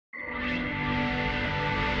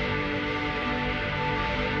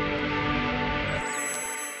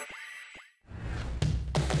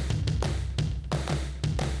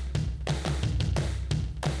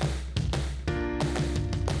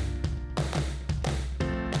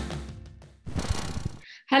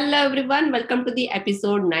Hello everyone, welcome to the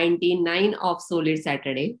episode 99 of Solid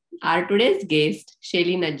Saturday. Our today's guest,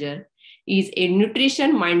 Shelly Najjar, is a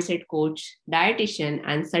nutrition mindset coach, dietitian,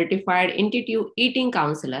 and certified intuitive eating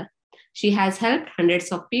counselor. She has helped hundreds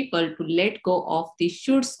of people to let go of the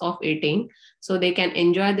shoulds of eating so they can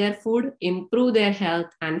enjoy their food, improve their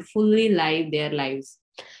health, and fully live their lives.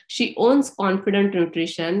 She owns Confident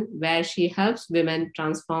Nutrition, where she helps women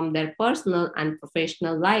transform their personal and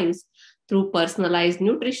professional lives through personalized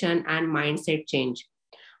nutrition and mindset change.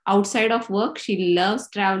 Outside of work, she loves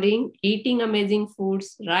traveling, eating amazing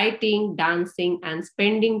foods, writing, dancing, and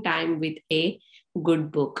spending time with a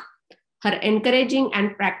good book. Her encouraging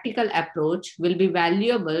and practical approach will be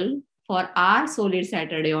valuable for our Solid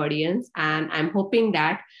Saturday audience, and I'm hoping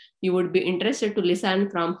that you would be interested to listen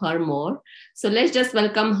from her more. So let's just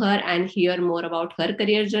welcome her and hear more about her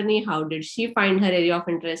career journey. How did she find her area of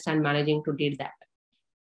interest and managing to do that?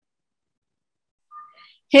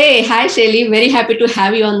 Hey, hi Shelly. Very happy to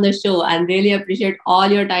have you on the show and really appreciate all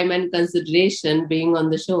your time and consideration being on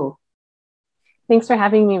the show. Thanks for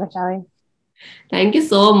having me, Vishali. Thank you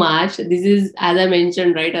so much. This is, as I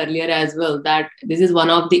mentioned right earlier as well, that this is one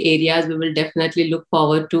of the areas we will definitely look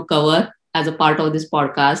forward to cover as a part of this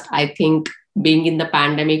podcast. I think being in the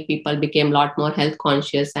pandemic, people became a lot more health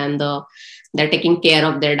conscious and they're taking care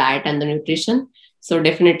of their diet and the nutrition. So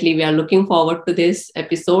definitely we are looking forward to this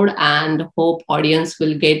episode and hope audience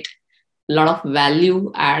will get a lot of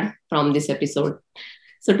value add from this episode.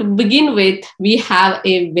 So to begin with, we have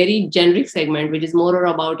a very generic segment, which is more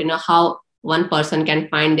about how one person can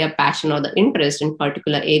find their passion or the interest in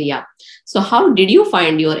particular area. So how did you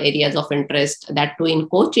find your areas of interest, that too in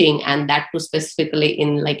coaching and that too specifically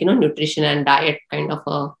in nutrition and diet kind of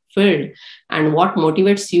a field, and what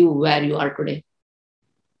motivates you where you are today?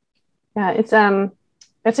 Yeah,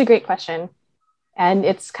 that's a great question. And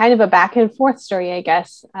it's kind of a back and forth story, I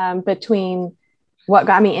guess, between what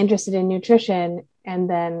got me interested in nutrition and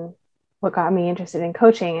then what got me interested in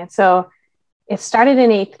coaching. And so it started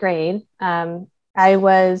in eighth grade. I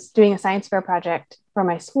was doing a science fair project for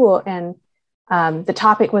my school, and the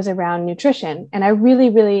topic was around nutrition. And I really,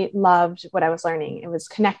 really loved what I was learning. It was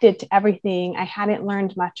connected to everything. I hadn't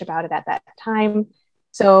learned much about it at that time.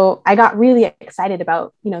 So I got really excited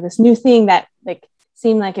about, this new thing that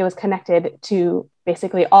seemed like it was connected to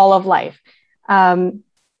basically all of life. And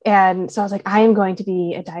so I was like, I am going to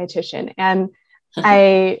be a dietitian. And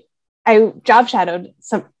I job shadowed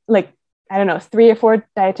some, I don't know, 3 or 4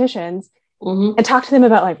 dietitians and talked to them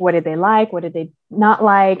about what did they like, what did they not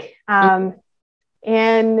like. And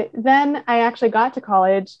then I actually got to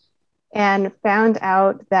college and found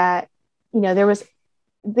out that,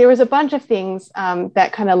 there was a bunch of things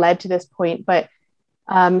that kind of led to this point, but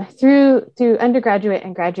through undergraduate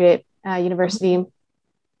and graduate university,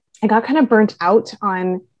 I got kind of burnt out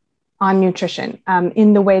on nutrition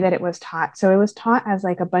in the way that it was taught. So it was taught as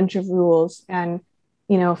a bunch of rules and,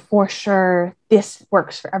 for sure this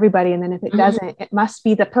works for everybody. And then if it doesn't, it must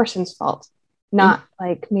be the person's fault, not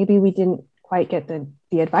maybe we didn't quite get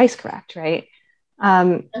the advice correct. Right.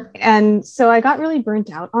 And so I got really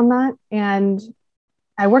burnt out on that. And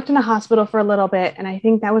I worked in a hospital for a little bit. And I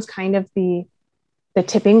think that was kind of the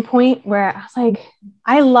tipping point where I was like,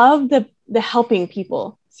 I love the helping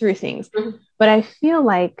people through things, but I feel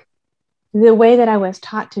like the way that I was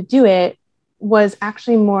taught to do it was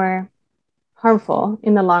actually more harmful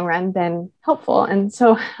in the long run than helpful. And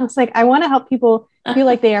so I was like, I want to help people feel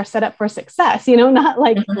like they are set up for success, not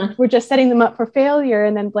we're just setting them up for failure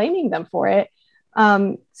and then blaming them for it.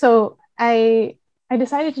 So I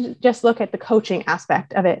decided to just look at the coaching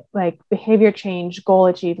aspect of it, like behavior change, goal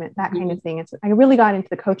achievement, that kind of thing. And so I really got into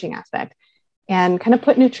the coaching aspect and kind of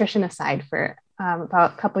put nutrition aside for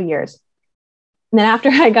about a couple of years. And then after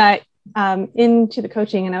I got into the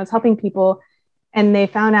coaching and I was helping people and they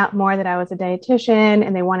found out more that I was a dietitian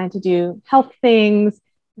and they wanted to do health things.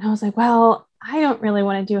 And I was like, well, I don't really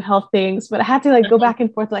want to do health things, but I had to go back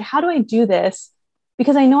and forth. How do I do this?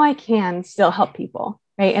 Because I know I can still help people.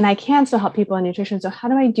 Right. And I can still help people in nutrition. So how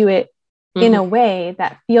do I do it in a way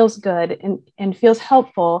that feels good and feels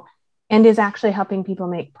helpful and is actually helping people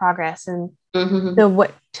make progress? And so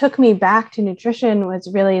what took me back to nutrition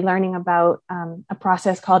was really learning about a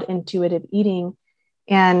process called intuitive eating.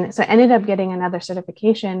 And so I ended up getting another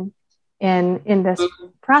certification in this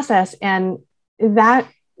process. And that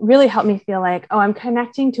really helped me feel like, oh, I'm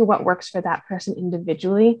connecting to what works for that person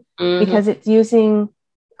individually, because it's using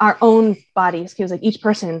our own body's cues, each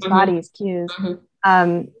person's body's cues,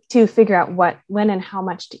 to figure out what, when, and how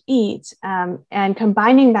much to eat, and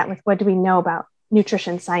combining that with what do we know about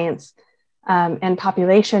nutrition science and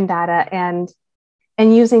population data, and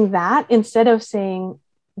using that instead of saying,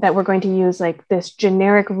 that we're going to use like this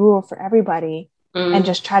generic rule for everybody and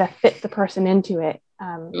just try to fit the person into it.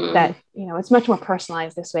 That, you know, it's much more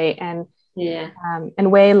personalized this way and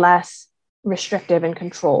way less restrictive and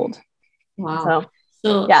controlled. Wow.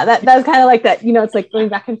 So yeah, that's kind of like that, you know, it's like going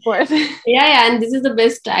back and forth. Yeah. And this is the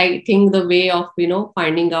best, I think, the way of, you know,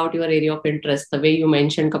 finding out your area of interest, the way you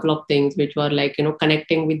mentioned a couple of things, which were like, you know,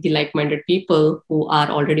 connecting with the like-minded people who are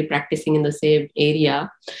already practicing in the same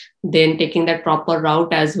area, then taking that proper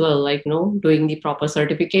route as well, like, you know, doing the proper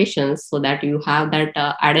certifications so that you have that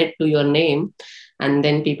added to your name, and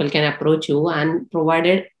then people can approach you and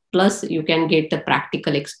provided, plus you can get the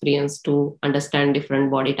practical experience to understand different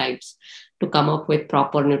body types to come up with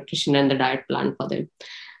proper nutrition and the diet plan for them.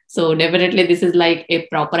 So definitely this is like a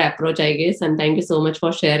proper approach, I guess. And thank you so much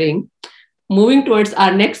for sharing. Moving towards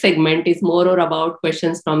our next segment is more or about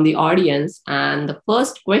questions from the audience. And the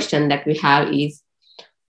first question that we have is,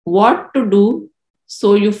 what to do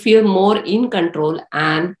so you feel more in control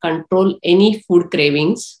and control any food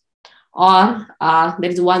cravings? Or there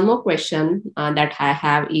is one more question that I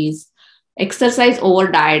have is, exercise over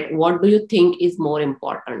diet, what do you think is more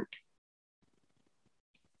important?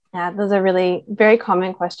 Yeah, those are really very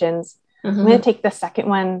common questions. I'm going to take the second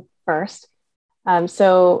one first.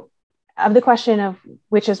 So of the question of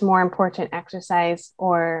which is more important, exercise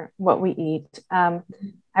or what we eat,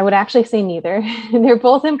 I would actually say neither. They're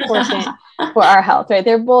both important for our health, right?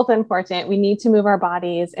 They're both important. We need to move our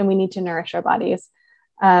bodies and we need to nourish our bodies.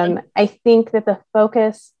 I think that the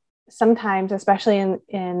focus sometimes, especially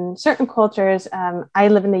in certain cultures, I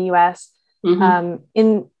live in the US,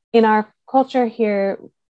 in our culture here,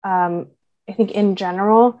 I think in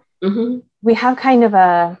general, we have kind of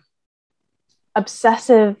a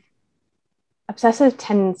obsessive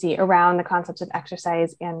tendency around the concepts of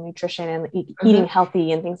exercise and nutrition and eating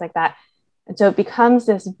healthy and things like that. And so it becomes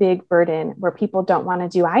this big burden where people don't want to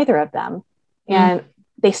do either of them. And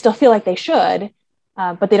they still feel like they should,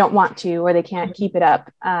 but they don't want to, or they can't keep it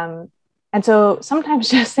up. And so sometimes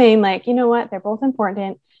just saying like, you know what, they're both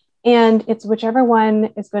important. And it's whichever one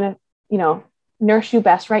is going to, you know, nourish you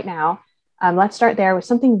best right now. Let's start there with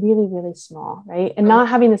something really, really small, right? And not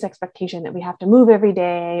having this expectation that we have to move every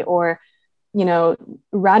day or, you know,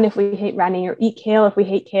 run if we hate running or eat kale if we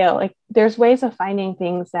hate kale. Like there's ways of finding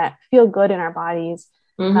things that feel good in our bodies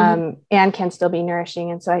and can still be nourishing.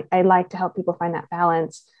 And so I like to help people find that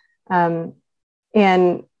balance.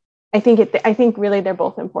 And I think really they're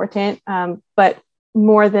both important, but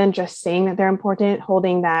more than just saying that they're important,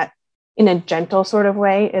 holding that in a gentle sort of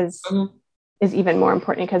way is even more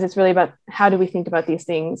important, because it's really about how do we think about these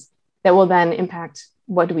things that will then impact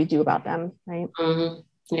what do we do about them, right?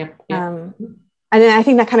 Yep. And then I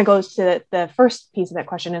think that kind of goes to the first piece of that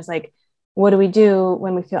question is like, what do we do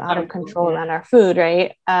when we feel out of control around our food,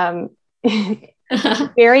 right?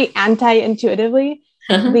 Very anti-intuitively,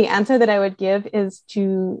 the answer that I would give is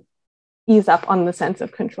to ease up on the sense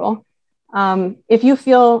of control. If you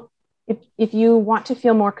want to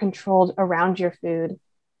feel more controlled around your food,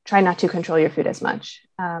 try not to control your food as much.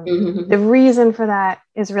 The reason for that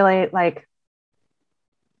is really like,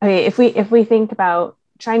 okay, if we think about,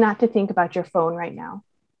 try not to think about your phone right now.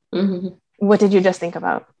 What did you just think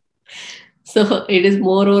about? So it is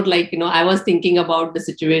more or like, you know, I was thinking about the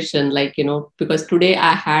situation, like, you know, because today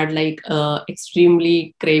I had like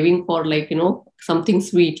extremely craving for like, you know, something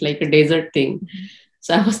sweet, like a dessert thing.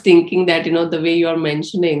 So I was thinking that, you know, the way you are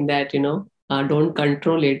mentioning that, you know, don't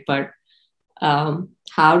control it, but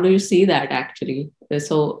how do you see that actually?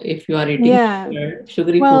 So if you are eating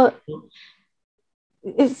sugary food.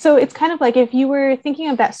 So it's kind of like if you were thinking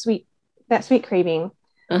of that sweet craving,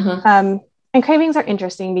 and cravings are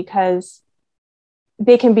interesting because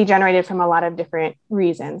they can be generated from a lot of different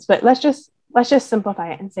reasons. But let's just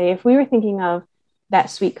simplify it and say, if we were thinking of that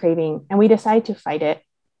sweet craving and we decide to fight it,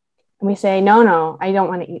 and we say, no, I don't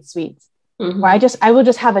want to eat sweets, or I will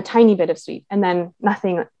just have a tiny bit of sweet and then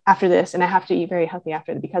nothing after this, and I have to eat very healthy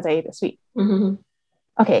after because I ate the sweet.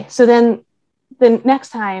 Okay, so then the next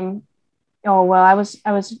time, oh well,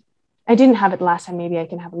 I didn't have it the last time, maybe I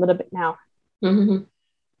can have a little bit now.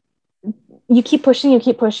 You keep pushing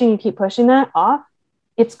that off.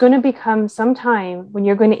 It's going to become some time when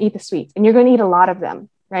you're going to eat the sweets, and you're going to eat a lot of them,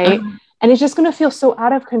 right? And it's just going to feel so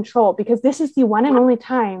out of control because this is the one and only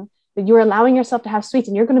time that you're allowing yourself to have sweets,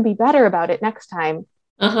 and you're going to be better about it next time.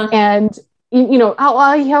 And you know,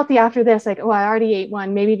 I'll eat healthy after this. Like, oh, I already ate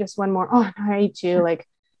one, maybe just one more. Oh, no, I ate two. Like,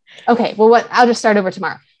 okay, well, I'll just start over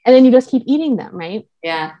tomorrow. And then you just keep eating them, right?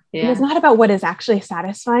 Yeah. And it's not about what is actually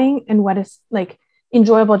satisfying and what is like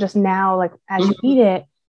enjoyable just now, like as you eat it,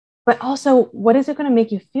 but also what is it going to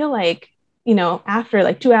make you feel like after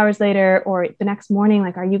like 2 hours later or the next morning,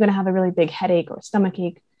 like, are you going to have a really big headache or stomach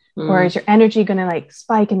ache? Or is your energy going to like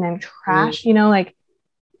spike and then crash? Like,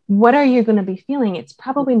 what are you going to be feeling? It's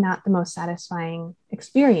probably not the most satisfying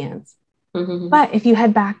experience. But if you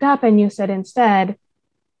had backed up and you said instead,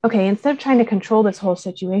 okay, instead of trying to control this whole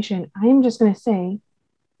situation, I'm just going to say,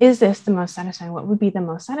 is this the most satisfying? What would be the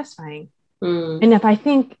most satisfying? And if I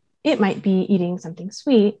think it might be eating something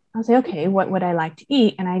sweet, I'll say, okay, what would I like to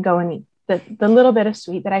eat? And I go and eat the little bit of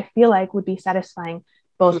sweet that I feel like would be satisfying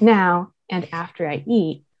both now and after I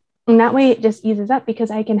eat. And that way it just eases up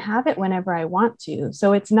because I can have it whenever I want to.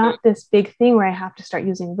 So it's not this big thing where I have to start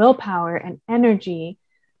using willpower and energy.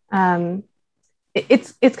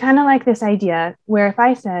 It's kind of like this idea where if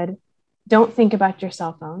I said, don't think about your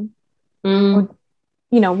cell phone, or,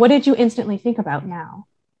 what did you instantly think about now?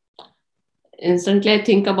 Instantly, I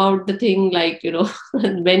think about the thing like,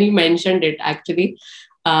 when you mentioned it, actually,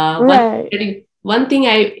 Right. one thing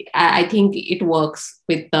I think it works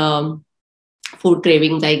with food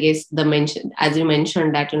cravings, I guess, as you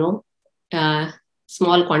mentioned that,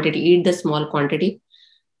 small quantity, eat the small quantity.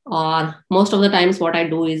 Or most of the times what I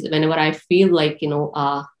do is whenever I feel like,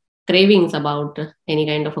 cravings about any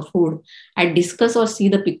kind of a food, I discuss or see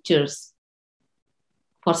the pictures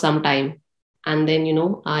for some time. And then,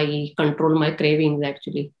 I control my cravings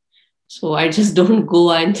actually. So I just don't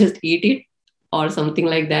go and just eat it or something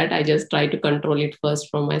like that. I just try to control it first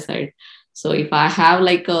from my side. So if I have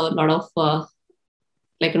like a lot of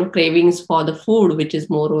cravings for the food, which is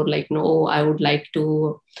more or like, no, I would like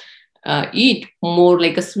to eat more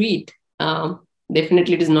like a sweet,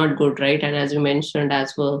 definitely it is not good, right? And as you mentioned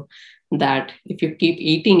as well, that if you keep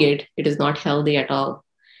eating it, it is not healthy at all.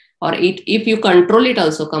 Or if you control it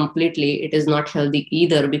also completely, it is not healthy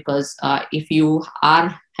either, because if you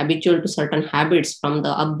are habitual to certain habits from the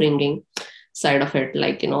upbringing side of it,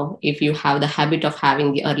 like, if you have the habit of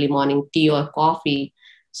having the early morning tea or coffee,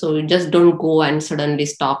 so you just don't go and suddenly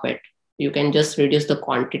stop it. You can just reduce the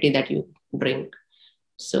quantity that you drink.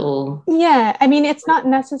 So yeah, I mean, it's not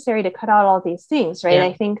necessary to cut out all these things, right? Yeah.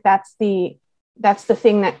 I think that's the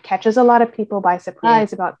thing that catches a lot of people by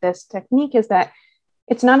surprise about this technique, is that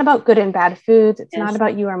it's not about good and bad foods. It's not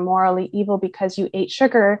about you are morally evil because you ate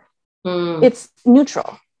sugar. It's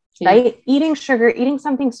neutral, right? Eating sugar, eating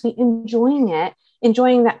something sweet, enjoying it,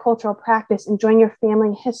 enjoying that cultural practice, enjoying your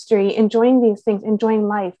family history, enjoying these things, enjoying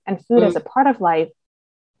life and food as a part of life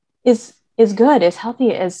is good, is healthy,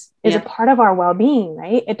 is a part of our well-being,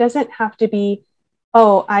 right? It doesn't have to be,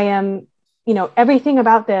 oh, I am, everything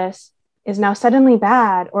about this is now suddenly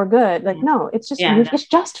bad or good. Like, no, it's just it's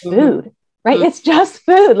just food. Right? It's just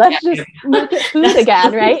food. Let's just make it food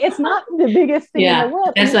again, right? It's not the biggest thing in the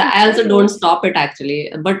world. That's why I also don't stop it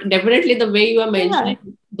actually. But definitely the way you are mentioning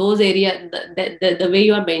those areas, the way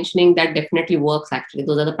you are mentioning, that definitely works actually.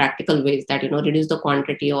 Those are the practical ways that, reduce the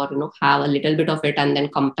quantity or, have a little bit of it and then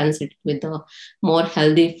compensate with the more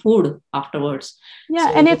healthy food afterwards. Yeah.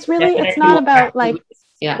 So and it's not about like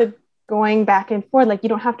the going back and forth. Like, you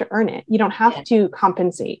don't have to earn it. You don't have to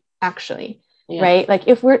compensate actually. Right? Like,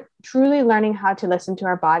 if we're truly learning how to listen to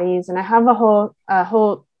our bodies, and I have a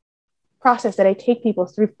whole process that I take people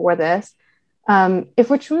through for this. If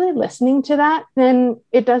we're truly listening to that, then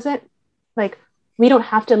it doesn't, like, we don't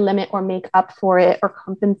have to limit or make up for it or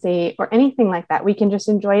compensate or anything like that. We can just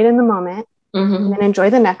enjoy it in the moment and then enjoy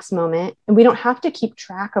the next moment. And we don't have to keep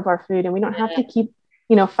track of our food, and we don't have to keep,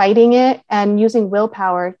 fighting it and using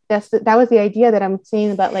willpower. That was the idea that I'm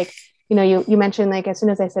saying about, like, you mentioned, like, as soon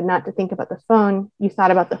as I said not to think about the phone, you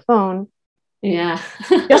thought about the phone. Yeah.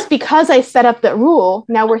 Just because I set up the rule,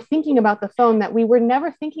 now we're thinking about the phone that we were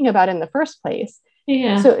never thinking about in the first place.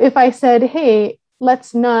 Yeah. So if I said, hey,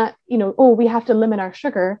 let's not, we have to limit our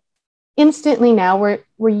sugar, instantly now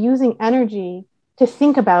we're using energy to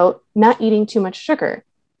think about not eating too much sugar,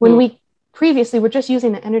 when we previously were just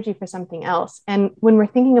using the energy for something else. And when we're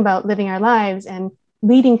thinking about living our lives and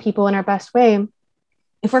leading people in our best way,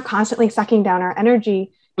 if we're constantly sucking down our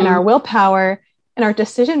energy and our willpower and our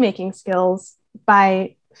decision-making skills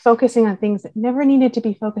by focusing on things that never needed to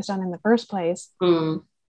be focused on in the first place,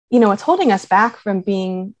 it's holding us back from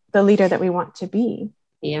being the leader that we want to be.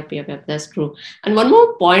 Yep. That's true. And one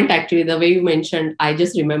more point, actually, the way you mentioned, I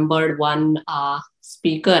just remembered one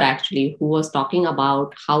speaker actually who was talking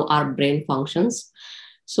about how our brain functions.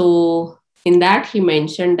 So in that, he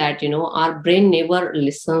mentioned that, our brain never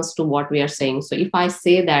listens to what we are saying. So if I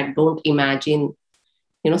say that, don't imagine,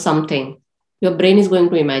 something, your brain is going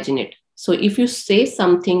to imagine it. So if you say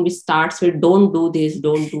something which starts with don't do this,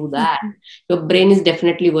 don't do that, your brain is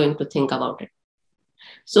definitely going to think about it.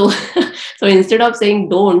 So so instead of saying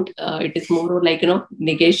don't, it is more like,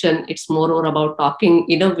 negation. It's more about talking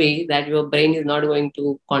in a way that your brain is not going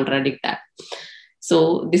to contradict that.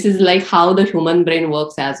 So this is like how the human brain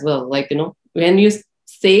works as well. Like, when you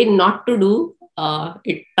say not to do,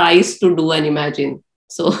 it tries to do and imagine.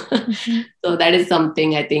 So so that is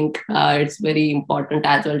something I think it's very important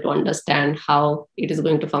as well to understand how it is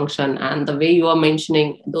going to function. And the way you are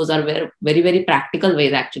mentioning, those are very very very practical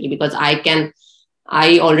ways actually, because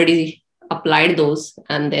I already applied those,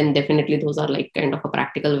 and then definitely those are like kind of a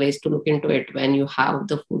practical ways to look into it when you have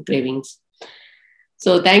the food cravings.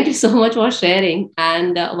 So thank you so much for sharing.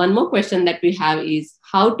 And one more question that we have is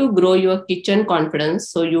how to grow your kitchen confidence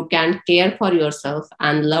so you can care for yourself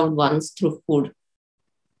and loved ones through food.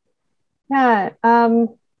 Yeah,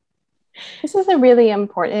 this is a really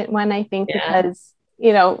important one, I think, because,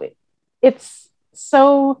 it's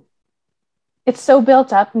so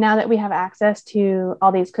built up now that we have access to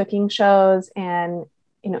all these cooking shows and,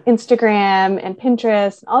 Instagram and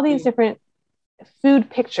Pinterest, all these different food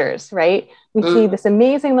pictures, right? We see this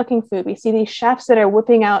amazing looking food. We see these chefs that are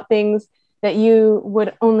whipping out things that you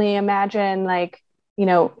would only imagine, like,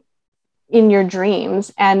 in your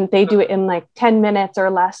dreams, and they do it in like 10 minutes or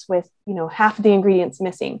less with, half the ingredients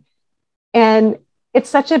missing. And it's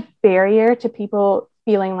such a barrier to people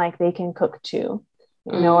feeling like they can cook too,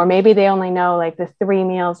 or maybe they only know like the 3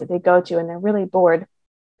 meals that they go to and they're really bored.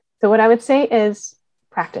 So what I would say is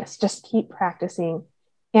practice, just keep practicing.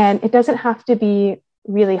 And it doesn't have to be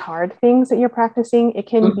really hard things that you're practicing. It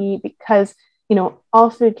can be because, all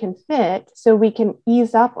food can fit. So we can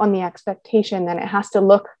ease up on the expectation that it has to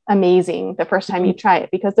look amazing the first time you try it,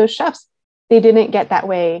 because those chefs, they didn't get that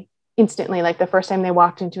way instantly. Like the first time they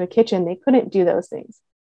walked into a kitchen, they couldn't do those things.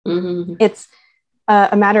 It's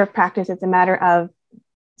a matter of practice. It's a matter of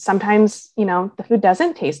sometimes, the food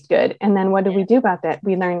doesn't taste good. And then what do we do about that?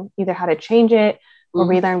 We learn either how to change it, or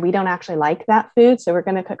we learn we don't actually like that food, so we're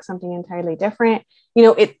going to cook something entirely different.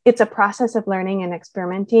 It's a process of learning and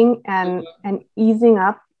experimenting and easing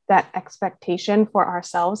up that expectation for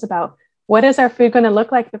ourselves about what is our food going to look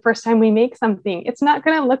like the first time we make something. It's not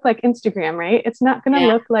going to look like Instagram, right? It's not going to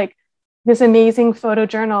look like this amazing photo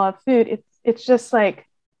journal of food. It's just like,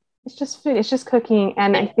 it's just food. It's just cooking.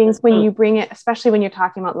 And I think when you bring it, especially when you're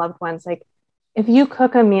talking about loved ones, like if you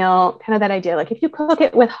cook a meal, kind of that idea, like if you cook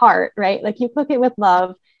it with heart, right? Like you cook it with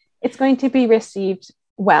love, it's going to be received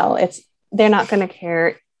well. They're not going to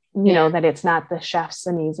care, that it's not the chef's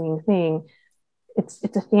amazing thing. It's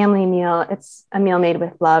a family meal. It's a meal made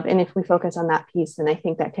with love. And if we focus on that piece, then I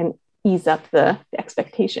think that can ease up the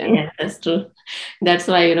expectation. Yeah, that's true. That's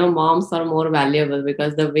why, moms are more valuable,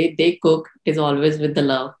 because the way they cook is always with the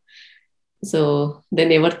love. So they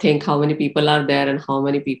never think how many people are there and how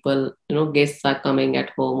many people, guests are coming at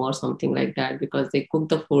home or something like that, because they cook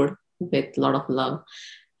the food with a lot of love,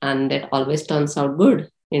 and it always turns out good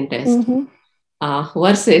in taste.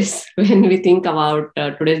 Versus when we think about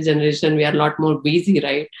today's generation, we are a lot more busy,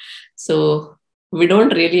 right? So we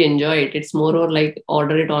don't really enjoy it. It's more or like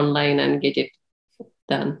order it online and get it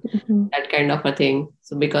done, that kind of a thing.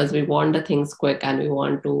 So because we want the things quick, and we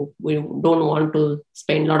don't want to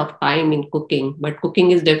spend a lot of time in cooking. But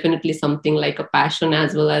cooking is definitely something like a passion,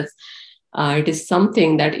 as well as it is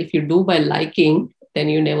something that if you do by liking, then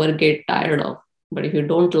you never get tired of. But if you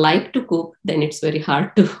don't like to cook, then it's very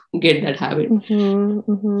hard to get that habit.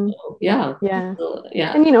 So, yeah. So,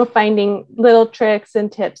 and finding little tricks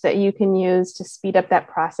and tips that you can use to speed up that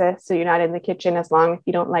process, so you're not in the kitchen as long if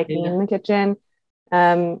you don't like being in the kitchen.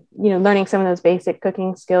 Learning some of those basic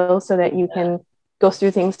cooking skills so that you can go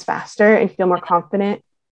through things faster and feel more confident.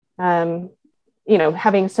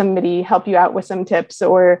 Having somebody help you out with some tips,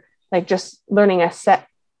 or like just learning a set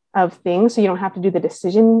of things so you don't have to do the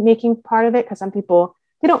decision-making part of it. Because some people,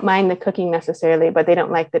 they don't mind the cooking necessarily, but they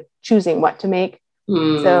don't like the choosing what to make.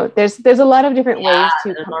 So there's a lot of different ways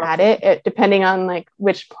to come at it, depending on like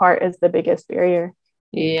which part is the biggest barrier.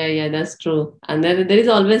 Yeah, that's true. And then there is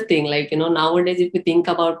always thing like, nowadays, if you think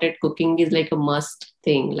about it, cooking is like a must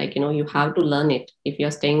thing. Like, you have to learn it. If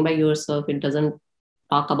you're staying by yourself, it doesn't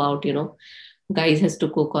talk about, guys has to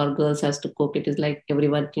cook or girls has to cook. It is like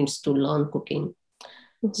everyone needs to learn cooking.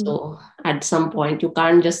 So at some point, you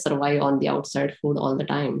can't just survive on the outside food all the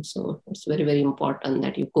time. So it's very, very important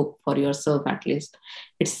that you cook for yourself at least.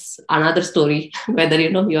 It's another story whether,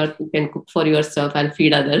 you can cook for yourself and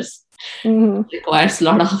feed others. Requires a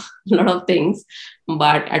lot of things,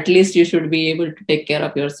 but at least you should be able to take care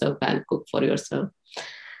of yourself and cook for yourself.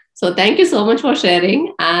 So thank you so much for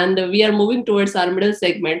sharing. And we are moving towards our middle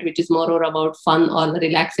segment, which is more about fun or the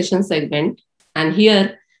relaxation segment. And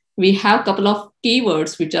here we have a couple of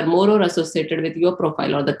keywords which are more or associated with your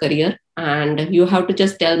profile or the career, and you have to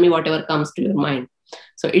just tell me whatever comes to your mind.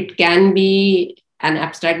 So it can be an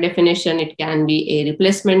abstract definition, it can be a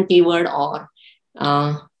replacement keyword, or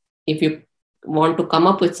if you want to come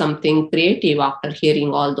up with something creative after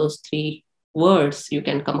hearing all those three words, you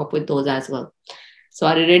can come up with those as well. So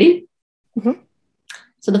are you ready? Mm-hmm.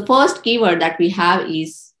 So the first keyword that we have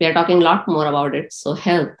is, we are talking a lot more about it. So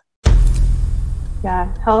health.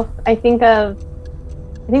 Yeah, health. I think the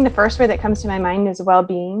first word that comes to my mind is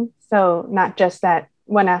well-being. So not just that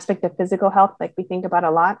one aspect of physical health, like we think about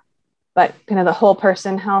a lot, but kind of the whole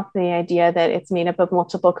person health, the idea that it's made up of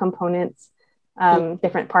multiple components,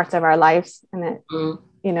 different parts of our lives, and that,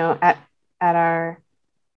 you know, at our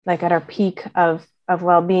peak of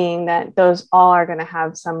well-being, that those all are going to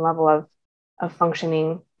have some level of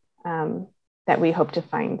functioning that we hope to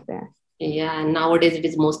find there. Yeah, nowadays it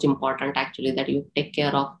is most important actually that you take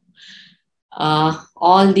care of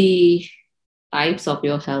all the types of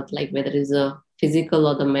your health, like whether it is a physical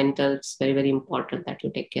or the mental. It's very, very important that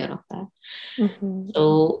you take care of that. Mm-hmm.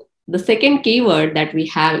 So the second keyword that we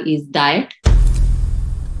have is diet.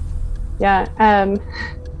 Yeah.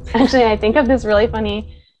 Actually, I think of this really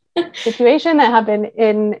funny situation that happened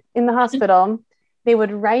in the hospital. They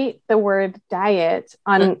would write the word diet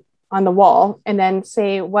on the wall and then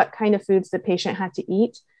say what kind of foods the patient had to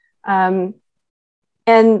eat. And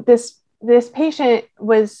this patient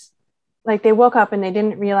was like, they woke up and they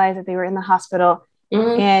didn't realize that they were in the hospital.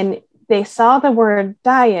 Mm-hmm. And they saw the word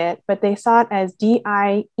diet, but they saw it as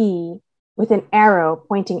D-I-E with an arrow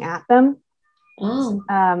pointing at them.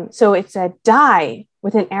 Oh. So it said die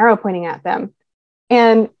with an arrow pointing at them.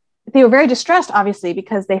 And they were very distressed, obviously,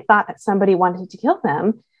 because they thought that somebody wanted to kill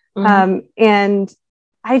them. Mm-hmm. And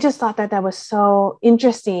I just thought that was so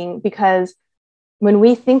interesting, because when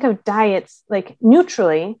we think of diets, like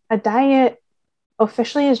neutrally, a diet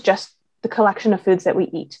officially is just the collection of foods that we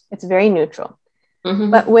eat. It's very neutral.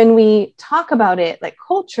 Mm-hmm. But when we talk about it, like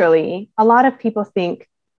culturally, a lot of people think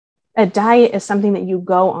a diet is something that you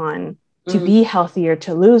go on to be healthier,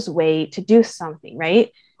 to lose weight, to do something,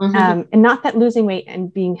 right? Mm-hmm. And not that losing weight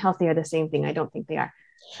and being healthy are the same thing. I don't think they are.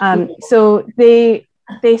 So they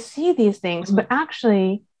see these things, but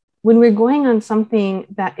actually, when we're going on something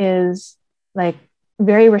that is like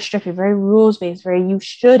very restrictive, very rules-based, very you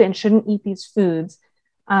should and shouldn't eat these foods,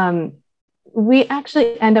 we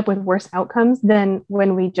actually end up with worse outcomes than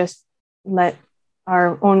when we just let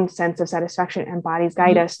our own sense of satisfaction and bodies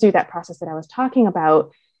guide us through that process that I was talking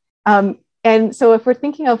about. And so if we're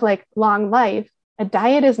thinking of like long life, a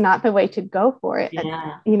diet is not the way to go for it.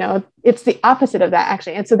 Yeah. You know, it's the opposite of that,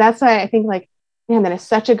 actually. And so that's why I think, like, man, that is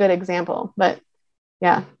such a good example. But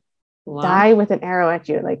yeah, wow. Die with an arrow at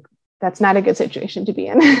you. Like, that's not a good situation to be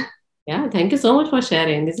in. Yeah, thank you so much for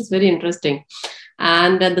sharing. This is very interesting.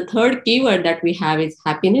 And the third keyword that we have is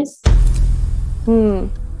happiness.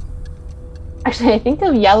 Actually, I think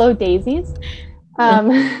of yellow daisies.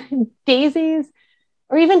 Daisies,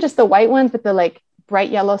 or even just the white ones with the like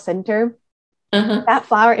bright yellow center. Uh-huh. That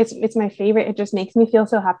flower, it's my favorite. It just makes me feel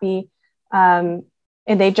so happy. And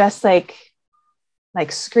they just like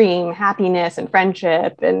scream happiness and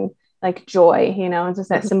friendship and like joy, you know, it's just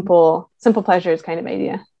that simple pleasures kind of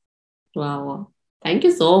idea. Wow. Thank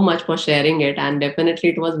you so much for sharing it. And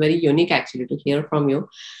definitely it was very unique actually to hear from you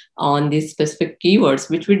on these specific keywords,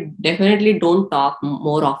 which we definitely don't talk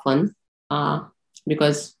more often.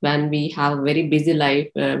 Because when we have a very busy life,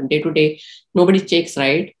 day to day, nobody checks,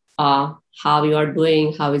 right? How you are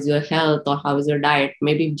doing, how is your health, or how is your diet.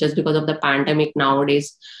 Maybe just because of the pandemic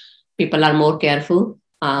nowadays, people are more careful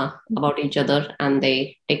about each other, and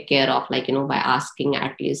they take care of, like, you know, by asking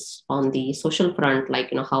at least on the social front, like,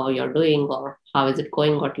 you know, how you're doing or how is it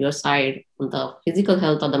going on your side, on the physical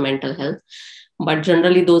health or the mental health. But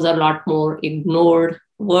generally, those are a lot more ignored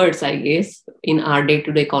words, I guess, in our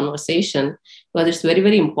day-to-day conversation, because it's very,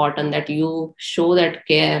 very important that you show that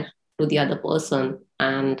care to the other person.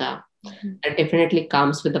 And that definitely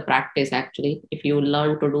comes with the practice, actually. If you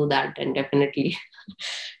learn to do that, then definitely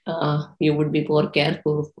you would be more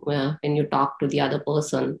careful when you talk to the other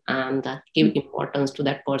person, and give importance to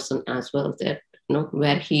that person as well, that, you know,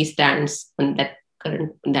 where he stands on that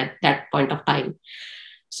current, that point of time.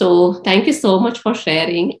 So thank you so much for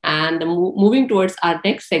sharing. And moving towards our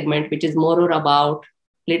next segment, which is more about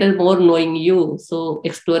little more knowing you. So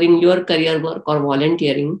exploring your career work or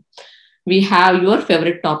volunteering. We have your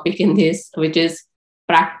favorite topic in this, which is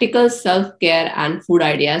practical self-care and food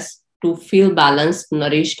ideas to feel balanced,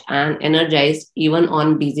 nourished, and energized even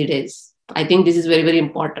on busy days. I think this is very, very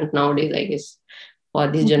important nowadays, I guess, for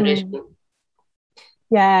this generation.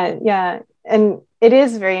 Yeah. and it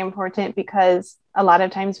is very important because a lot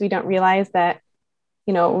of times we don't realize that,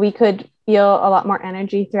 we could feel a lot more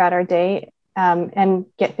energy throughout our day, and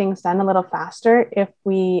get things done a little faster if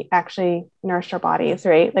we actually nourish our bodies,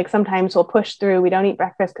 right? Like sometimes we'll push through, we don't eat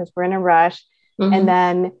breakfast because we're in a rush. And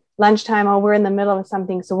then lunchtime, oh, we're in the middle of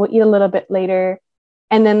something, so we'll eat a little bit later.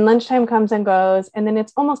 And then lunchtime comes and goes, and then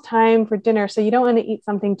it's almost time for dinner. So you don't want to eat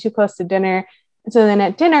something too close to dinner. And so then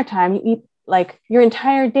at dinner time, you eat like your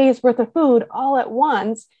entire day's worth of food all at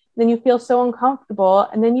once. Then you feel so uncomfortable,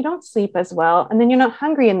 and then you don't sleep as well. And then you're not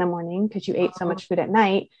hungry in the morning because you ate so much food at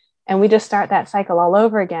night. And we just start that cycle all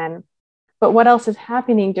over again. But what else is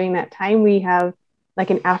happening during that time? We have like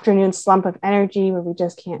an afternoon slump of energy where we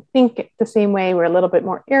just can't think the same way. We're a little bit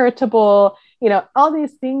more irritable, all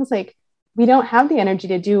these things. Like we don't have the energy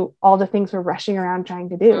to do all the things we're rushing around trying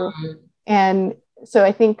to do. And so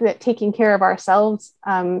I think that taking care of ourselves,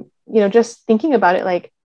 just thinking about it,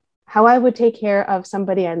 like how I would take care of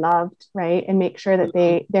somebody I loved, right? And make sure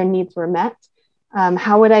that their needs were met.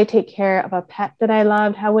 How would I take care of a pet that I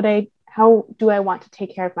loved? How do I want to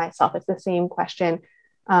take care of myself? It's the same question.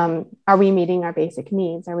 Are we meeting our basic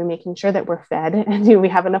needs? Are we making sure that we're fed? And do we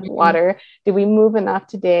have enough water? Do we move enough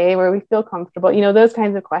today where we feel comfortable? Those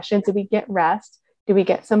kinds of questions. Do we get rest? Do we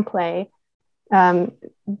get some play?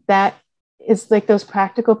 That is like those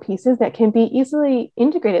practical pieces that can be easily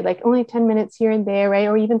integrated, like only 10 minutes here and there, right?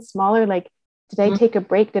 Or even smaller, like, did I take a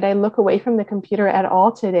break? Did I look away from the computer at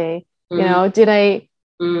all today? Did I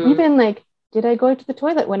even did I go to the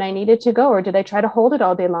toilet when I needed to go? Or did I try to hold it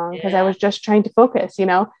all day long because I was just trying to focus,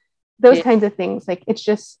 those kinds of things. Like it's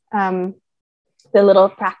just the little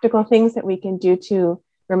practical things that we can do to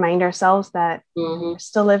remind ourselves that we're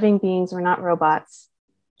still living beings. We're not robots.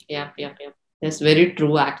 Yeah. That's very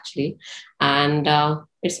true, actually. And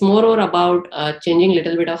it's more about changing a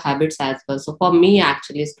little bit of habits as well. So for me,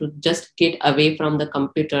 actually, is to just get away from the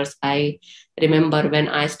computers. I remember when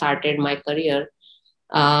I started my career,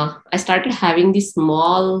 I started having this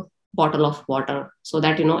small bottle of water so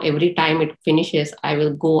that, every time it finishes, I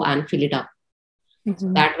will go and fill it up.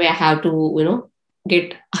 That way I have to,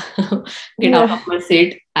 get out of my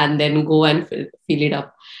seat and then go and fill it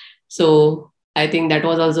up. So I think that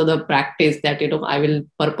was also the practice that, I will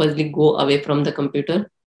purposely go away from the computer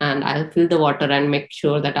and I'll fill the water and make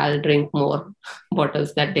sure that I'll drink more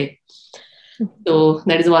bottles that day. So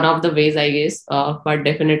that is one of the ways, I guess. But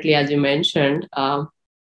definitely, as you mentioned,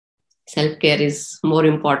 self-care is more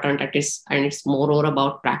important and it's more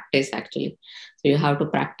about practice, actually. So you have to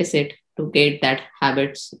practice it to get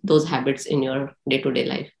those habits in your day-to-day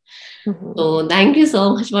life. So thank you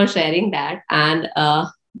so much for sharing that. And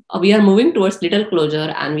we are moving towards little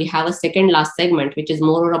closure, and we have a second last segment, which is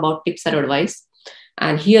more about tips or advice.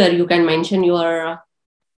 And here you can mention your,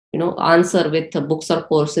 answer with books or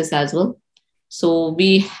courses as well. So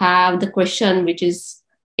we have the question, which is,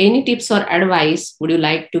 any tips or advice would you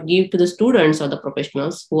like to give to the students or the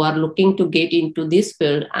professionals who are looking to get into this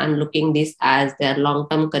field and looking this as their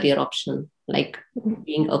long-term career option, like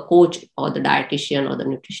being a coach or the dietitian or the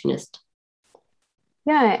nutritionist?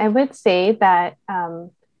 Yeah, I would say that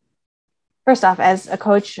first off, as a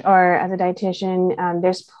coach or as a dietitian,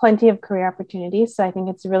 there's plenty of career opportunities. So I think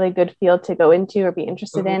it's a really good field to go into or be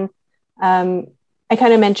interested in. I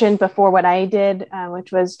kind of mentioned before what I did,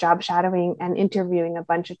 which was job shadowing and interviewing a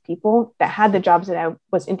bunch of people that had the jobs that I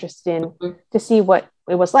was interested in to see what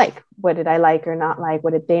it was like. What did I like or not like?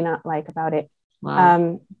 What did they not like about it?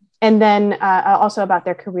 Wow. And then also about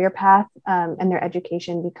their career path and their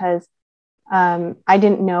education, because I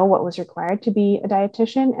didn't know what was required to be a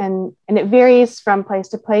dietitian, and it varies from place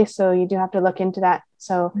to place. So you do have to look into that.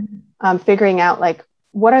 So figuring out like,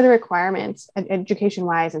 what are the requirements education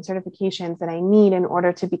wise and certifications that I need in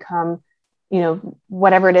order to become,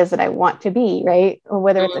 whatever it is that I want to be, right? Or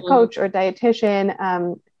whether it's a coach or a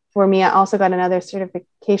dietitian. For me, I also got another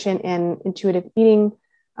certification in intuitive eating.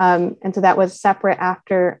 And so that was separate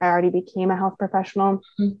after I already became a health professional.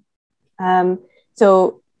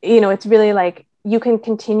 So, it's really like you can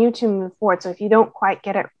continue to move forward. So if you don't quite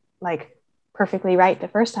get it like perfectly right the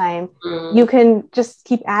first time, you can just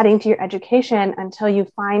keep adding to your education until you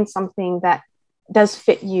find something that does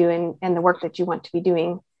fit you and the work that you want to be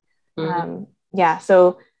doing. So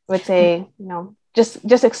I would say,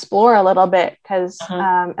 just explore a little bit, because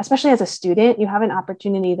especially as a student, you have an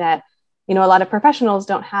opportunity that, a lot of professionals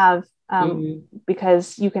don't have,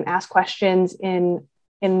 because you can ask questions in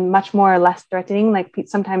much more or less threatening. Like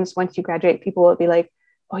sometimes once you graduate, people will be like,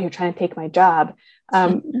 oh, you're trying to take my job.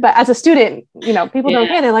 But as a student, people don't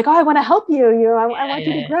care. They're like, oh, I want to help you. I want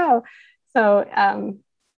you to grow. So,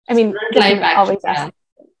 definitely always ask.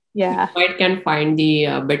 Yeah. You might can find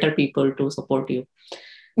the better people to support you.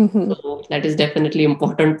 Mm-hmm. So that is definitely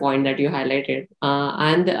important point that you highlighted.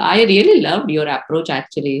 And I really loved your approach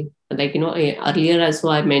actually. Like, earlier also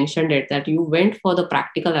I mentioned it that you went for the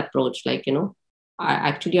practical approach, like,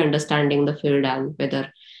 actually understanding the field and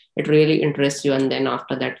whether it really interests you. And then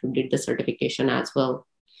after that, you did the certification as well.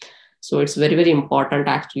 So it's very, very important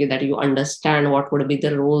actually that you understand what would be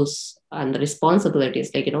the roles and the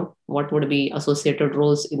responsibilities, like, what would be associated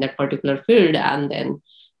roles in that particular field. And then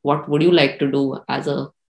what would you like to do as a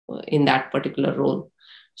in that particular role.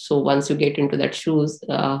 So once you get into that shoes,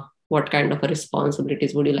 what kind of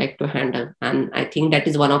responsibilities would you like to handle? And I think that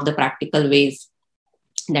is one of the practical ways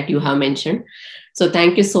that you have mentioned. So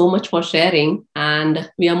thank you so much for sharing.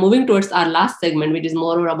 And we are moving towards our last segment, which is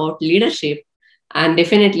more about leadership. And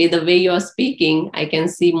definitely the way you are speaking, I can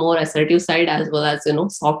see more assertive side as well as,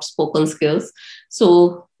 soft spoken skills.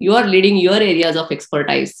 So you are leading your areas of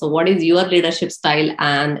expertise. So what is your leadership style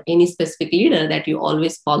and any specific leader that you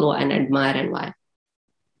always follow and admire, and why?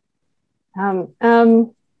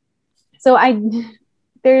 So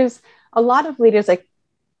there's a lot of leaders like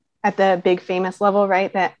at the big famous level,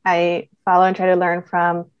 right, that I follow and try to learn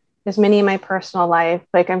from. There's many in my personal life,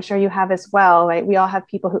 like I'm sure you have as well, right? We all have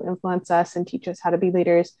people who influence us and teach us how to be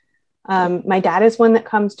leaders. My dad is one that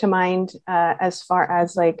comes to mind as far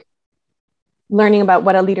as like learning about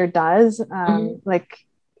what a leader does. Like,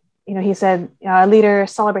 he said a leader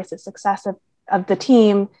celebrates the success of the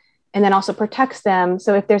team and then also protects them.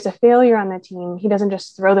 So if there's a failure on the team, he doesn't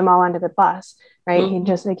just throw them all under the bus, right? He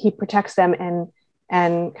just like he protects them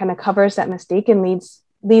and kind of covers that mistake and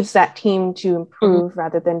leads that team to improve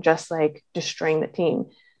rather than just like destroying the team.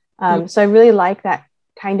 So I really like that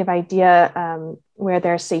kind of idea where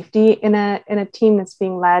there's safety in a team that's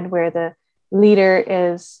being led, where the leader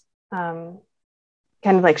is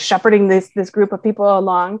kind of like shepherding this group of people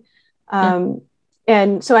along.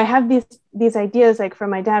 And so I have these ideas like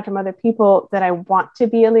from my dad, from other people, that I want to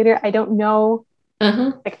be a leader. I don't know,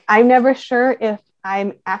 like I'm never sure if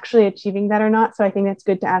I'm actually achieving that or not. So I think it's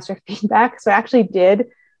good to ask for feedback. So I actually did.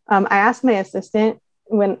 I asked my assistant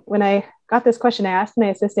when I got this question, I asked my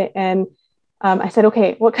assistant and I said,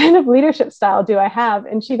 okay, what kind of leadership style do I have?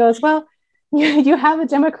 And she goes, well, you have a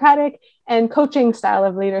democratic and coaching style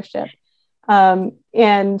of leadership. And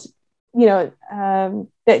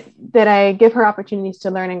that I give her opportunities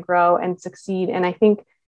to learn and grow and succeed. And I think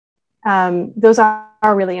those are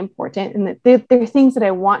really important, and that they're things that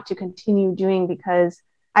I want to continue doing because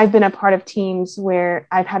I've been a part of teams where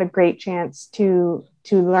I've had a great chance to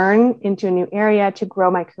learn into a new area, to grow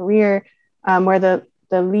my career, where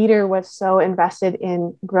the leader was so invested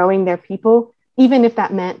in growing their people, even if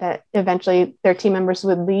that meant that eventually their team members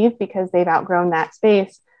would leave because they've outgrown that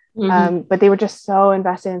space. But they were just so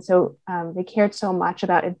invested, and so they cared so much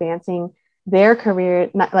about advancing their career,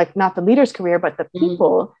 not the leader's career, but the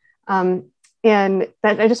people. And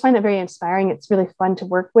that I just find that very inspiring. It's really fun to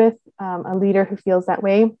work with a leader who feels that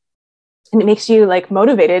way, and it makes you like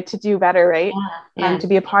motivated to do better, right? To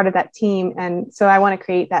be a part of that team. And so I want to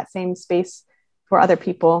create that same space for other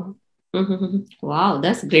people. Wow,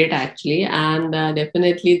 that's great actually. And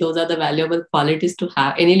definitely those are the valuable qualities to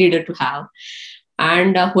have, any leader to have.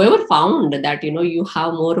 And whoever found that, you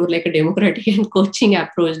have more of like a democratic and coaching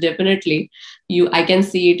approach, definitely I can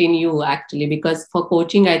see it in you actually, because for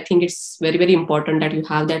coaching, I think it's very, very important that you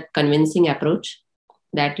have that convincing approach,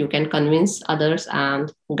 that you can convince others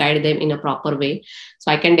and guide them in a proper way.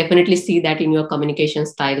 So I can definitely see that in your communication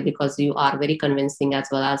style, because you are very convincing as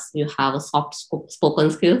well as you have a soft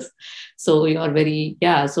spoken skills. So you are very,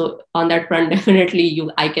 so on that front, definitely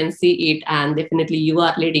I can see it, and definitely you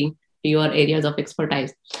are leading your areas of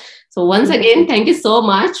expertise. So once again, thank you so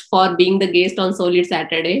much for being the guest on Soul Eat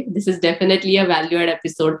Saturday. This is definitely a value-add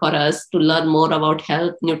episode for us to learn more about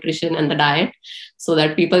health, nutrition, and the diet, so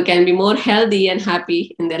that people can be more healthy and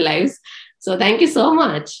happy in their lives. So thank you so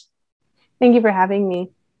much. Thank you for having me.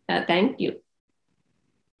 Thank you.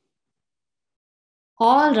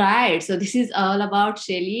 All right. So this is all about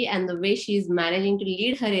Shelly and the way she is managing to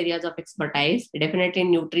lead her areas of expertise. Definitely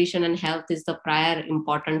nutrition and health is the prior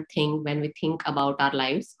important thing when we think about our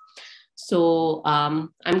lives. So I'm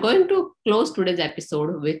going to close today's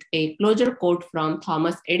episode with a closure quote from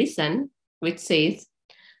Thomas Edison, which says,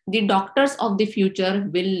 "The doctors of the future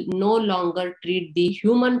will no longer treat the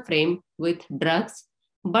human frame with drugs,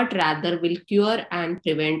 but rather will cure and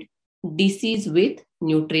prevent disease with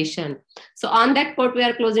nutrition." So on that quote, we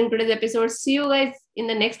are closing today's episode. See you guys in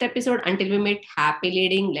the next episode. Until we meet, happy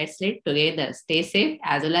leading. Let's lead together. Stay safe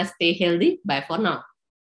as well as stay healthy. Bye for now.